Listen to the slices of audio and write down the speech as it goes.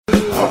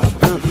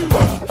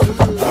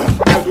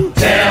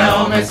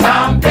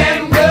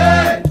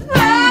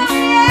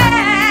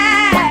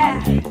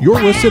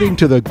You're listening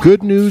to the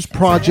Good News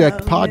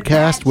Project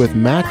podcast with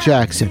Matt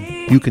Jackson.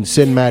 You can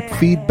send Matt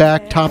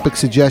feedback, topic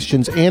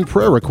suggestions, and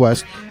prayer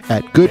requests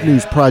at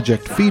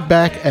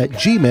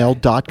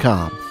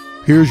goodnewsprojectfeedback@gmail.com.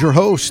 Here's your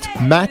host,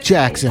 Matt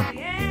Jackson.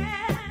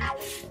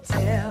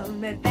 Tell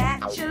me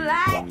that you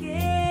like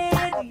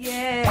it,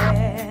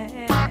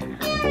 yeah.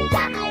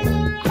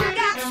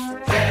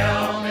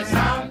 Tell me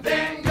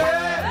something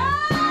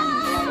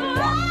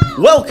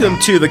good. Welcome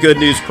to the Good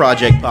News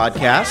Project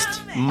podcast.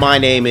 My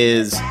name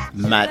is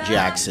Matt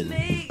Jackson.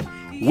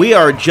 We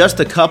are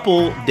just a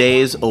couple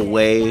days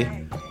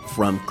away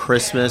from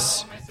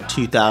Christmas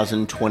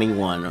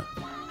 2021.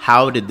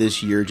 How did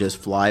this year just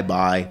fly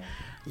by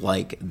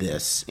like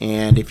this?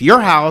 And if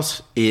your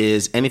house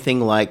is anything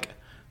like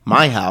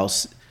my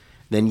house,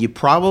 then you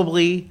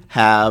probably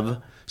have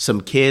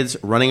some kids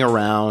running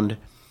around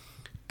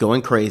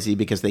going crazy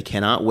because they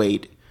cannot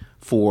wait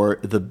for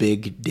the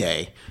big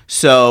day.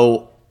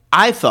 So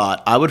I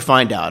thought I would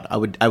find out. I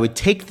would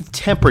take the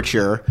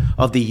temperature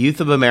of the youth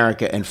of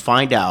America and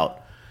find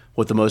out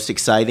what the most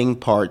exciting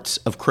parts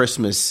of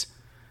Christmas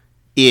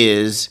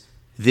is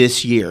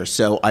this year.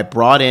 So I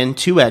brought in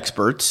two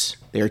experts.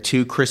 They are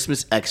two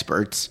Christmas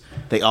experts.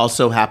 They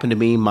also happen to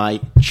be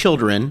my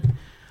children.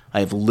 I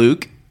have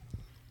Luke.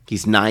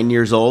 He's 9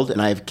 years old. And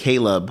I have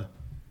Caleb.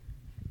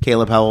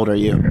 Caleb, how old are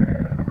you?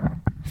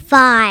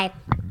 5.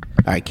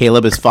 All right,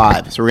 Caleb is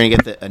 5. So we're going to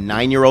get a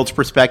 9-year-old's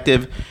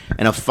perspective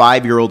and a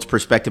 5-year-old's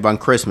perspective on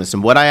Christmas.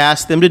 And what I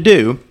asked them to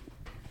do,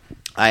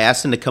 I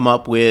asked them to come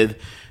up with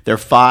their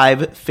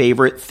 5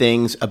 favorite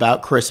things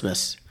about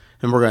Christmas.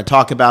 And we're going to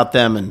talk about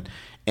them,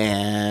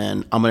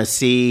 and I'm going to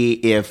see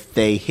if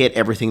they hit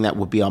everything that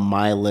would be on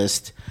my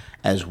list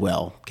as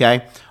well.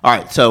 Okay? All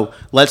right, so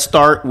let's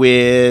start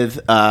with,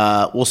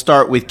 we'll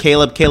start with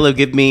Caleb. Caleb,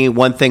 give me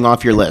one thing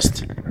off your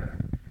list.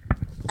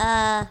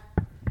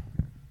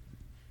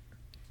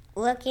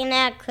 Looking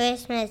at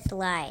Christmas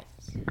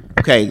lights.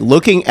 Okay,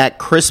 looking at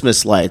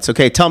Christmas lights.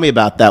 Okay, tell me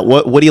about that.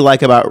 What do you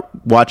like about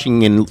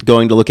watching and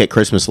going to look at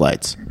Christmas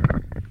lights?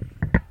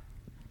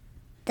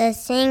 The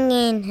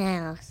singing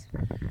house.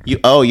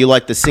 You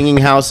like the singing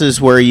houses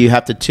where you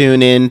have to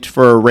tune in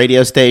for a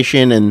radio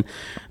station and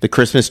the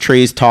Christmas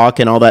trees talk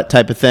and all that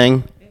type of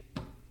thing?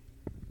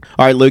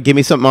 All right, Luke, give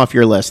me something off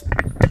your list.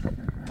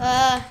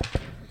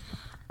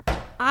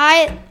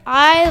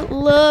 I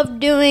love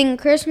doing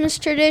Christmas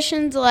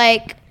traditions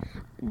like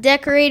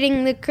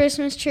decorating the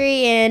Christmas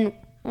tree and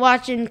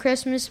watching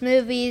Christmas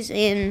movies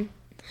and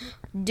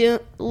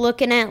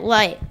looking at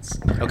lights.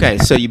 Okay,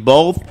 so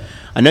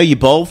I know you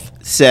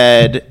both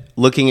said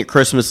looking at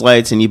Christmas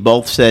lights and you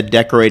both said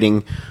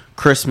decorating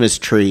Christmas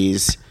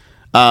trees.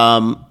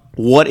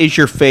 What is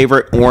your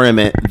favorite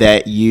ornament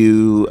that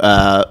you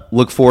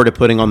look forward to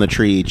putting on the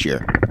tree each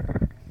year?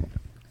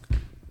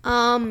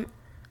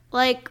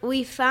 Like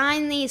we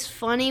find these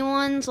funny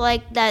ones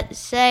like that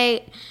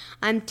say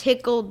I'm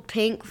tickled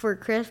pink for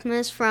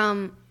Christmas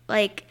from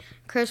like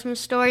Christmas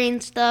Story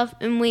and stuff,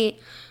 and we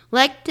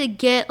like to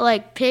get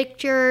like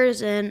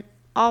pictures and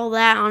all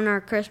that on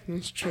our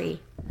Christmas tree.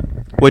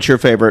 What's your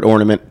favorite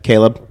ornament,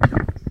 Caleb?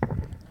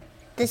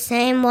 The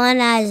same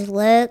one as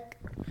Luke.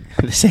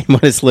 The same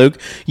one as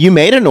Luke. You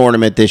made an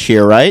ornament this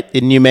year, right?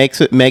 Didn't you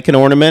make an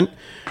ornament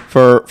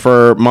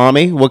for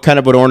Mommy? What kind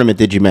of an ornament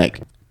did you make?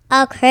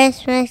 A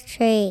Christmas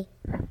tree.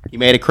 You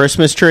made a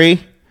Christmas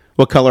tree?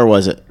 What color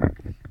was it?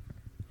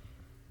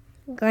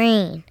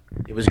 Green.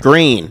 It was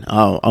green.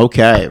 Oh,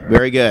 okay.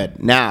 Very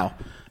good. Now,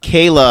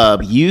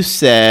 Caleb, you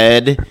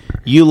said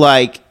you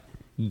like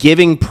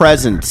giving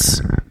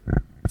presents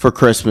for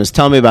Christmas.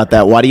 Tell me about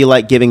that. Why do you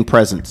like giving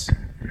presents?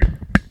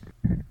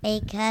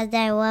 Because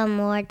I want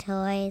more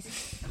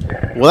toys.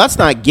 Well, that's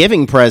not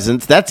giving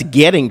presents. That's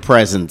getting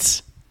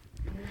presents.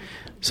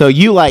 So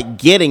you like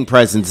getting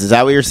presents. Is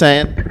that what you're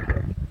saying?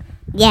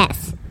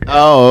 Yes.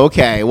 Oh,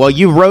 okay. Well,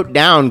 you wrote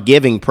down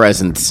giving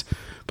presents,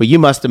 but you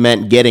must have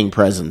meant getting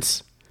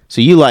presents.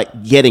 So you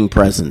like getting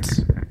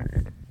presents.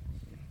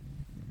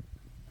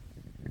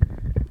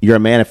 You're a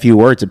man of few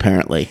words,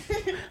 apparently.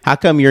 How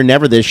come you're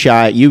never this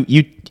shy?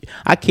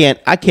 I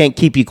can't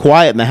keep you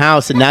quiet in the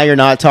house, and now you're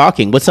not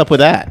talking. What's up with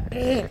that?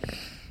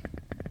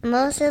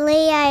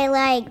 Mostly I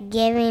like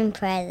giving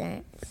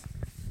presents.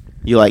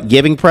 You like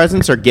giving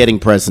presents or getting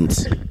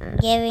presents?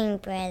 Giving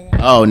presents.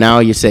 Oh, now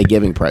you say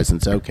giving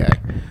presents. Okay.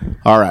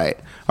 All right.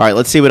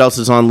 Let's see what else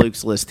is on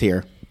Luke's list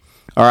here.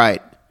 All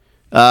right.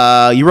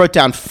 You wrote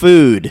down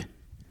food.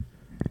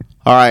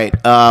 All right.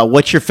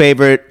 What's your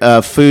favorite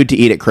food to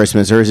eat at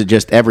Christmas, or is it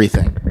just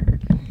everything?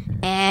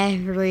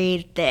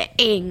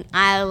 Everything.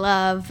 I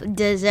love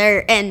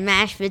dessert and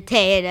mashed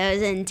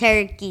potatoes and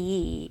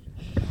turkey.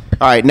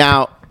 All right.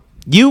 Now,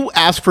 you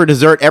ask for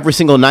dessert every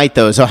single night,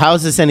 though, so how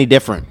is this any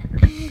different?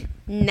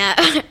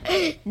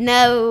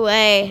 No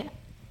way.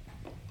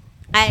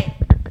 I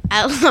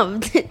love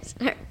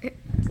dessert.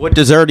 What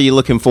dessert are you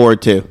looking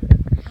forward to?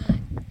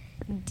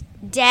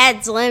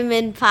 Dad's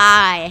lemon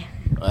pie.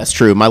 That's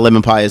true. My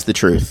lemon pie is the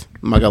truth.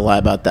 I'm not going to lie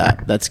about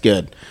that. That's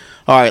good.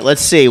 All right,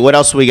 let's see. What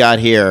else we got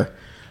here?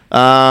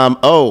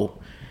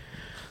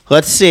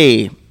 Let's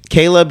see.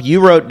 Caleb, you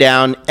wrote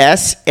down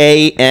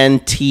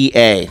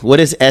Santa. What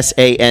is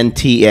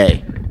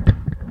Santa?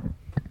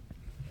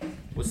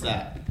 What's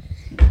that?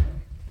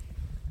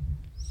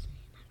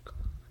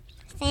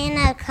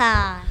 Santa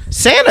Claus.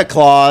 Santa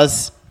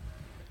Claus?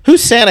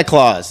 Who's Santa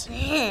Claus?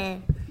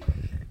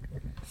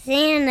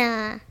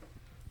 Santa.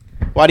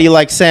 Why do you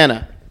like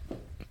Santa?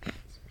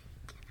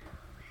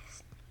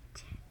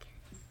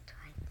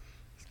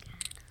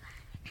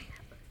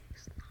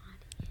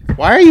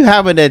 Why are you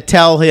having to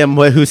tell him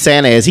who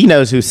Santa is? He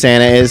knows who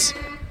Santa is.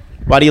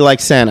 Why do you like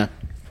Santa?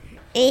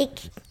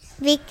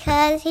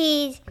 Because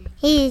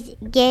he's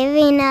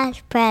giving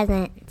us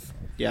presents.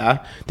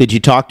 Yeah. Did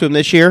you talk to him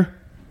this year?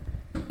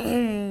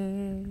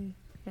 I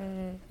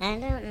don't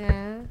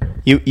know.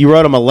 You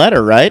wrote him a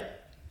letter, right?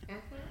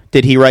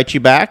 Did he write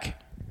you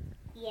back?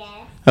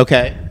 Yes.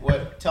 Okay.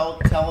 What? Tell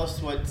us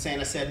what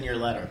Santa said in your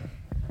letter.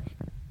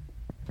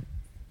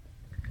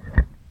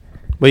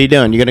 What are you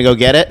doing? You gonna go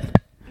get it?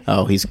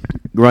 Oh, he's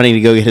running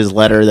to go get his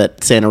letter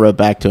that Santa wrote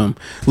back to him.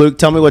 Luke,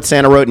 tell me what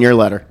Santa wrote in your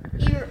letter.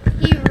 He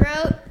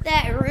wrote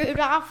that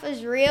Rudolph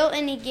is real,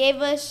 and he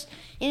gave us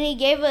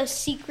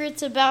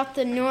secrets about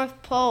the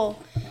North Pole,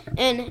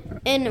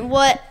 and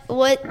what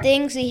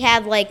things he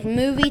had, like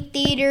movie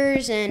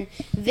theaters and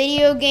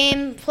video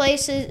game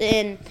places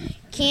and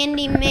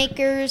candy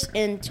makers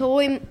and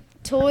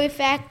toy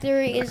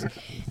factories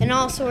and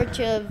all sorts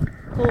of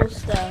cool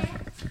stuff.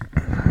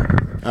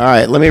 All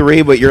right, let me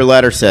read what your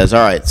letter says.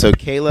 All right, so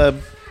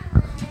Caleb,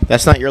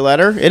 that's not your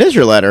letter? It is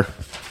your letter.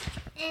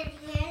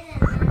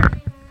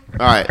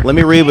 All right, let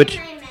me read what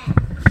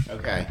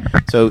okay.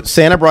 So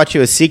Santa brought you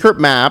a secret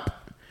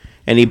map,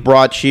 and he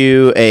brought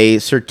you a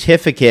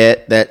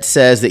certificate that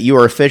says that you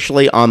are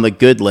officially on the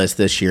good list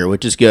this year,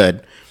 which is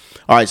good.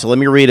 All right, so let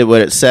me read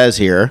what it says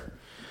here.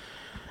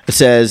 It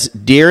says,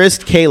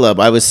 "Dearest Caleb,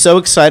 I was so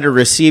excited to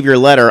receive your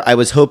letter. I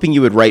was hoping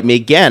you would write me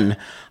again.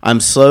 I'm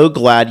so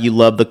glad you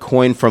loved the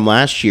coin from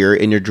last year,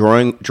 and your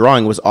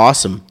drawing was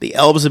awesome. The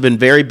elves have been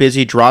very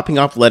busy dropping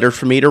off letters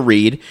for me to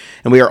read,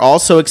 and we are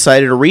also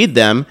excited to read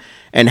them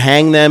and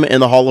hang them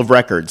in the Hall of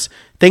Records.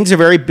 Things are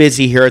very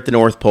busy here at the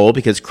North Pole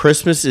because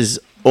Christmas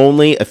is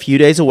only a few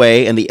days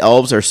away, and the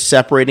elves are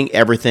separating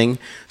everything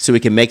so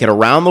we can make it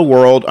around the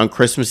world on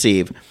Christmas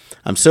Eve.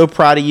 I'm so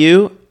proud of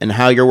you and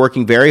how you're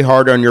working very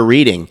hard on your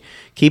reading.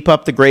 Keep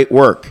up the great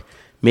work.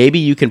 Maybe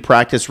you can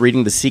practice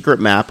reading the secret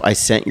map I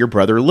sent your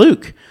brother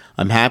Luke.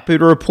 I'm happy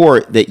to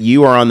report that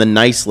you are on the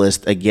nice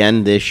list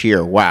again this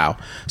year." Wow.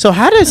 So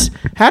how does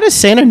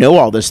Santa know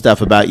all this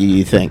stuff about you,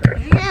 you think?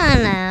 I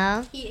don't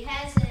know.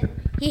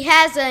 He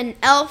has an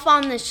elf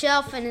on the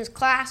shelf in his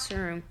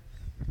classroom.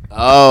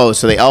 Oh,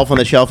 so the elf on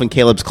the shelf in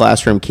Caleb's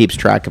classroom keeps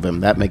track of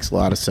him. That makes a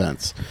lot of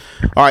sense.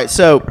 All right,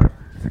 so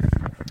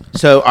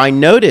I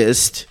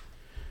noticed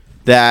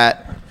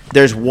that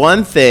there's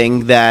one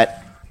thing that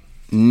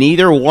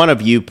neither one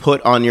of you put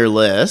on your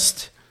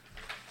list.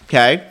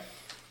 Okay?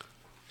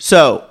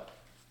 So,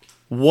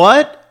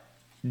 what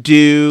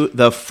do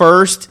the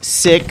first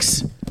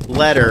 6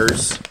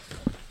 letters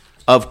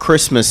of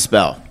Christmas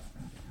spell?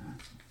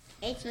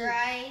 It's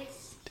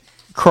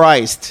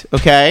Christ,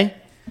 okay?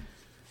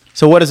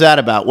 So what is that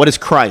about? What is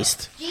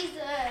Christ? Jesus.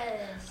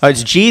 Oh,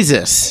 it's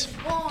Jesus.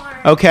 Born.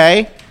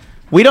 Okay?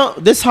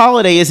 This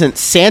holiday isn't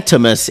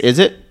Santamas, is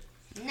it?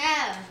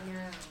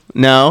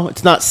 No,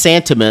 it's not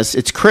Santamas.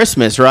 It's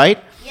Christmas, right?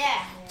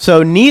 Yeah.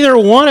 So neither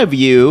one of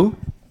you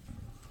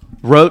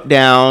wrote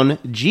down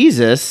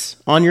Jesus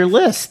on your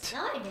list.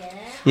 No, I didn't.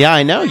 Yeah,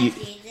 I know you.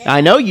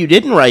 I know you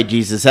didn't write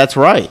Jesus. That's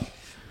right.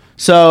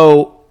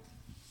 So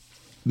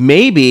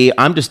maybe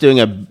I'm just doing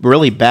a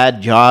really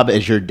bad job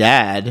as your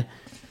dad,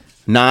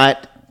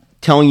 not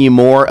telling you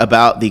more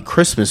about the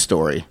Christmas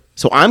story.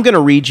 So I'm going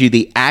to read you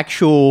the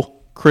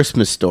actual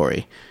Christmas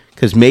story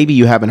because maybe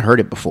you haven't heard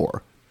it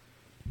before.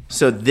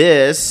 So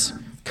this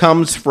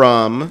comes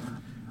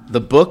from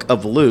the book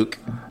of Luke.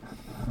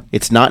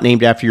 It's not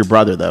named after your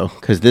brother, though,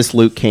 because this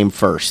Luke came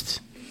first.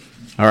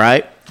 All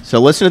right? So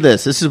listen to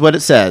this. This is what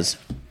it says.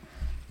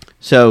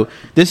 So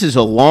this is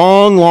a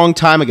long, long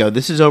time ago.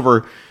 This is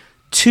over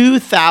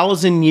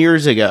 2,000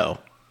 years ago.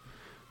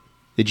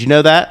 Did you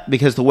know that?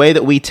 Because the way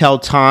that we tell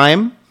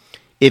time,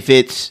 if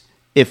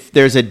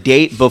there's a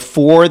date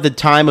before the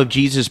time of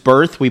Jesus'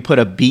 birth, we put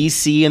a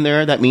BC in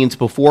there. That means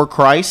before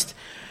Christ.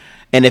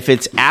 And if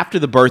it's after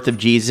the birth of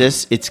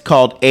Jesus, it's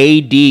called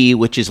AD,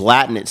 which is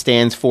Latin. It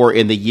stands for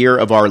in the year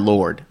of our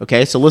Lord.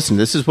 Okay, so listen,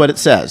 this is what it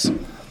says.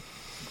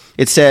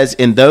 It says,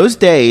 "In those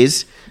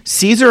days,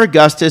 Caesar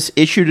Augustus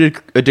issued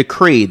a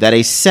decree that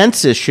a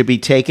census should be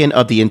taken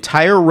of the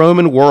entire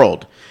Roman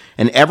world,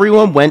 and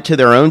everyone went to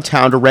their own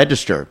town to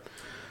register.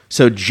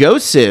 So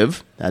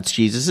Joseph," that's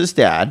Jesus'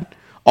 dad,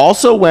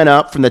 "also went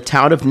up from the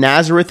town of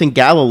Nazareth in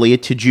Galilee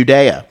to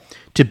Judea,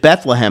 to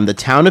Bethlehem, the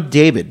town of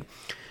David,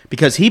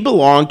 because he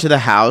belonged to the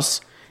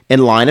house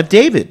and line of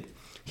David.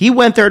 He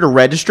went there to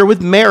register with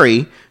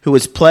Mary, who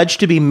was pledged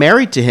to be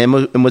married to him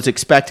and was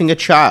expecting a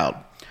child.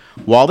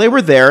 While they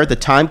were there, the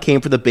time came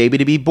for the baby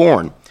to be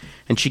born,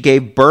 and she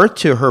gave birth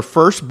to her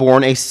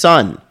firstborn, a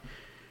son.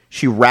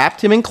 She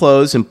wrapped him in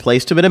clothes and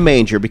placed him in a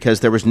manger because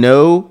there was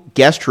no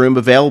guest room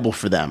available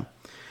for them.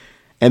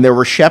 And there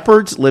were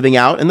shepherds living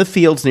out in the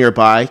fields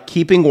nearby,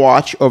 keeping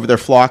watch over their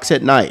flocks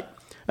at night.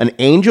 An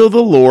angel of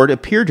the Lord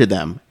appeared to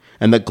them,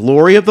 and the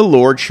glory of the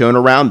Lord shone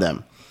around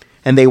them.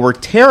 And they were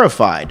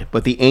terrified,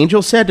 but the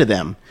angel said to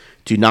them,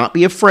 "Do not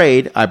be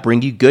afraid. I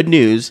bring you good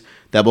news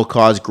that will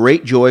cause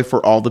great joy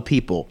for all the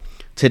people.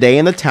 Today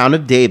in the town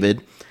of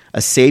David,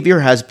 a Savior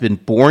has been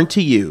born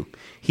to you.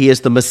 He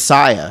is the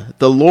Messiah,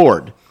 the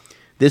Lord.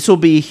 This will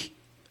be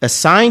a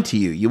sign to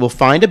you. You will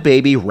find a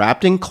baby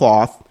wrapped in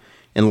cloth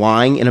and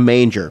lying in a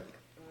manger."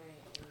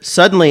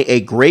 Suddenly, a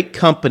great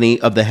company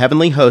of the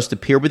heavenly host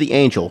appeared with the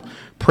angel,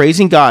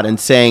 praising God and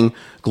saying,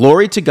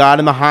 "Glory to God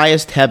in the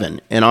highest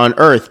heaven, and on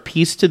earth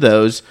peace to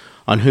those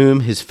on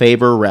whom his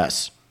favor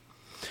rests."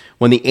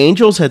 When the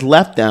angels had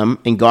left them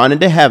and gone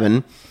into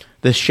heaven,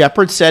 the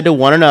shepherds said to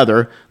one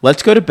another,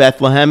 "Let's go to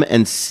Bethlehem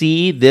and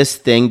see this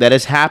thing that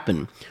has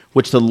happened,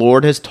 which the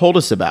Lord has told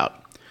us about."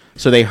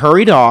 So they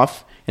hurried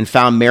off and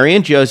found Mary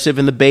and Joseph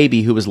and the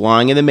baby who was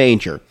lying in the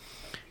manger.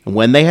 And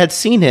when they had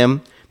seen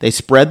him, they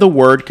spread the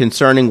word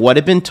concerning what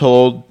had been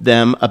told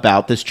them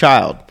about this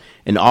child.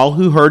 And all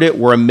who heard it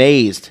were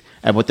amazed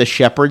at what the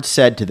shepherds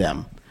said to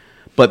them.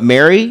 But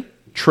Mary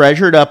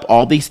treasured up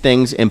all these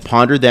things and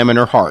pondered them in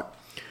her heart.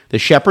 The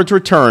shepherds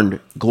returned,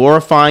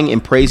 glorifying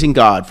and praising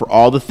God for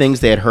all the things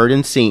they had heard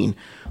and seen,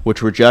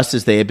 which were just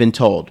as they had been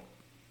told.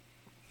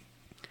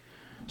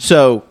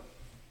 So,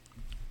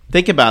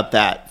 think about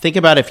that. Think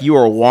about if you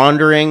were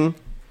wandering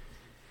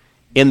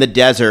in the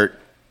desert,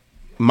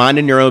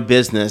 minding your own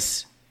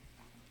business,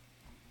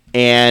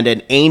 and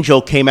an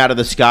angel came out of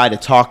the sky to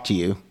talk to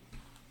you.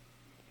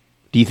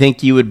 Do you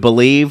think you would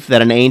believe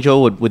that an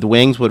angel with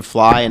wings would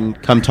fly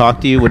and come talk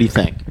to you? What do you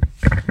think?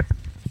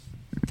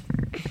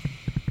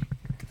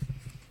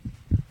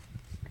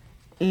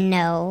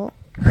 No.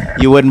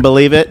 You wouldn't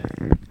believe it?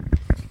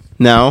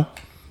 No?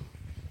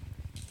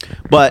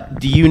 But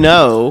did you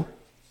know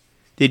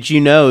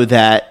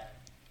that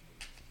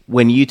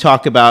when you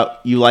talk about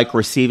you like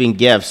receiving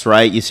gifts,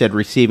 right? You said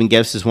receiving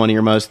gifts is one of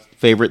your most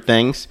favorite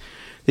things.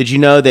 Did you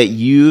know that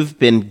you've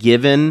been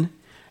given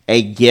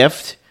a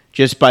gift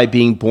just by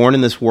being born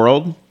in this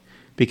world?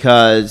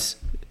 Because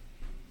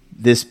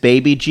this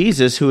baby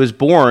Jesus who was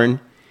born,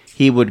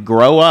 he would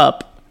grow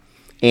up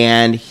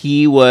and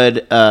he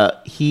would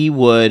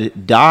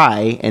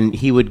die and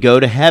he would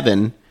go to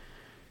heaven,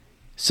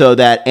 so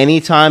that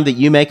anytime that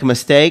you make a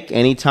mistake,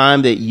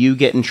 anytime that you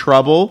get in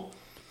trouble,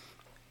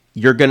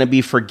 you're going to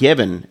be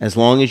forgiven. As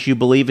long as you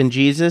believe in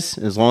Jesus,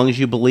 as long as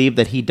you believe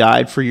that he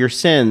died for your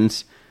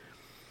sins,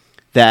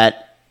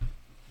 that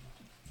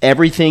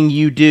everything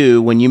you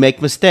do when you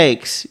make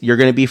mistakes, you're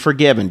going to be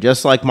forgiven.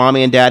 Just like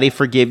mommy and daddy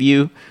forgive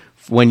you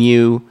when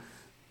you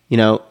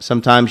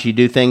sometimes you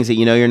do things that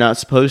you know you're not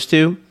supposed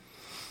to.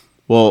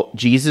 Well,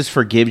 Jesus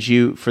forgives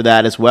you for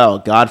that as well.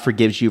 God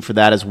forgives you for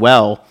that as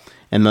well.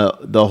 And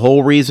the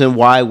whole reason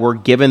why we're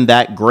given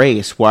that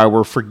grace, why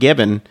we're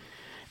forgiven,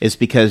 is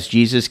because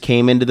Jesus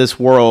came into this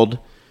world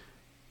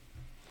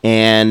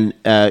and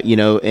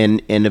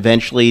and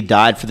eventually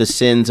died for the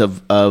sins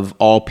of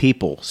all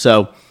people.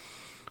 So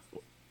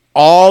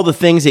all the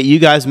things that you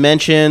guys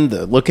mentioned,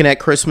 the looking at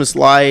Christmas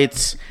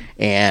lights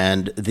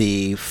and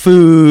the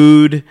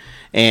food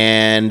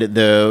and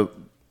the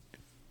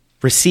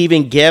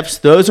receiving gifts,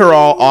 those are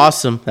all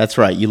awesome. That's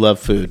right, you love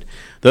food.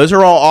 Those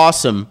are all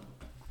awesome.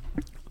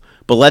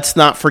 But let's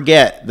not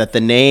forget that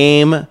the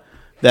name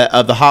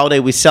of the holiday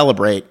we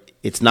celebrate,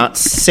 it's not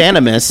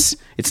Santamus,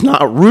 it's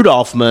not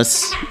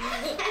Rudolphmas,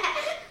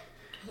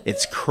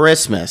 it's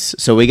Christmas.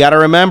 So we got to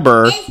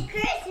remember. It's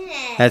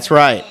Christmas. That's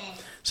right.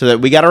 So that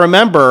we got to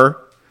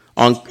remember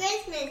on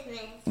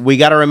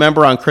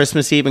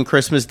Christmas Eve and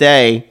Christmas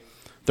Day,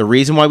 the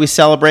reason why we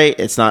celebrate,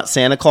 it's not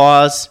Santa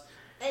Claus.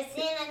 It's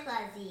Santa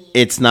Claus Eve.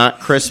 It's not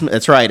Christmas.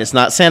 That's right. It's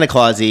not Santa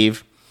Claus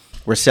Eve.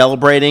 We're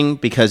celebrating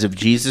because of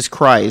Jesus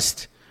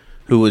Christ,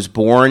 who was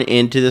born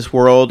into this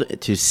world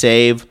to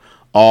save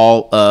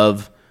all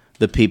of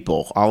the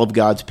people, all of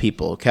God's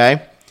people,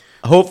 okay?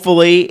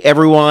 Hopefully,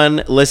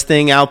 everyone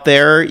listening out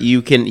there,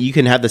 you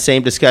can have the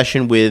same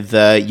discussion with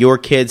your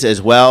kids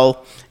as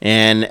well.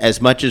 And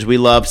as much as we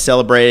love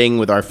celebrating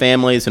with our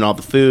families and all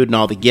the food and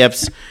all the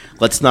gifts,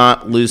 let's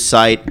not lose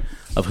sight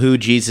of who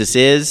Jesus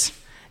is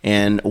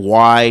and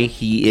why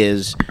he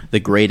is the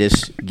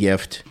greatest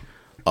gift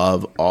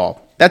of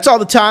all. That's all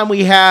the time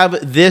we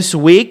have this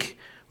week.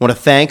 I want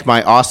to thank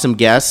my awesome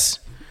guests,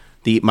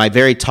 my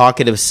very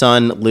talkative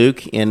son,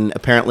 Luke, and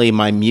apparently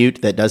my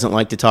mute that doesn't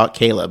like to talk,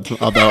 Caleb,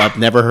 although I've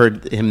never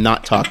heard him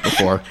not talk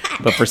before,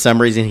 but for some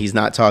reason he's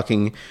not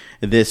talking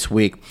this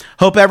week.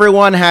 Hope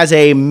everyone has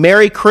a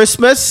Merry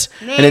Christmas.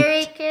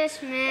 Merry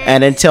Christmas.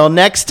 And until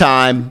next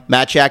time,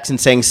 Matt Jackson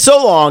saying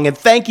so long, and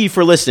thank you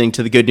for listening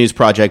to the Good News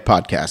Project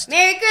podcast.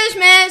 Merry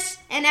Christmas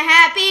and a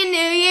Happy New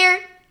Year.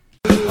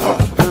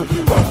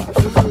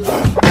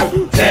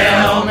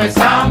 Tell me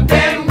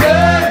something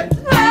good.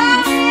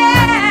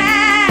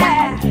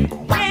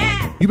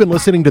 You've been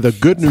listening to the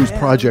Good News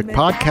Project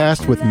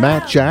podcast with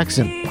Matt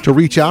Jackson. To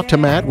reach out to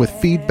Matt with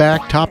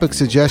feedback, topic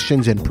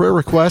suggestions, and prayer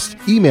requests,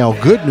 email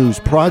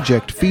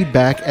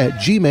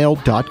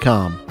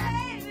goodnewsprojectfeedback@gmail.com.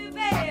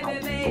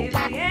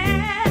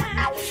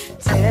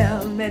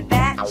 Tell me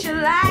that you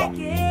like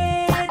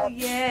it,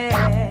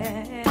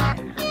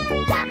 yeah.